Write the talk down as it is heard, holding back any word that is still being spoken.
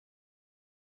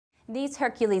These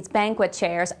Hercules banquet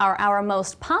chairs are our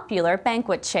most popular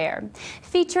banquet chair.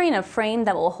 Featuring a frame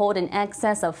that will hold in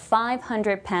excess of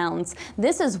 500 pounds,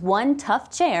 this is one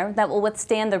tough chair that will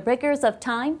withstand the rigors of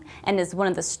time and is one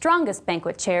of the strongest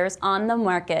banquet chairs on the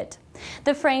market.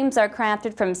 The frames are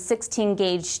crafted from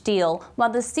 16-gauge steel, while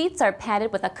the seats are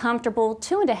padded with a comfortable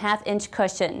 2.5-inch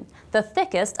cushion, the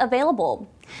thickest available.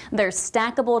 They're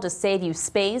stackable to save you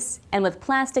space, and with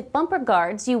plastic bumper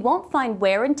guards, you won't find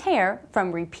wear and tear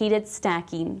from repeated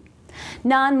stacking.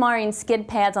 Non-marring skid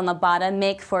pads on the bottom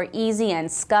make for easy and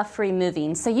scuff-free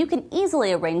moving, so you can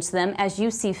easily arrange them as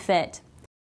you see fit.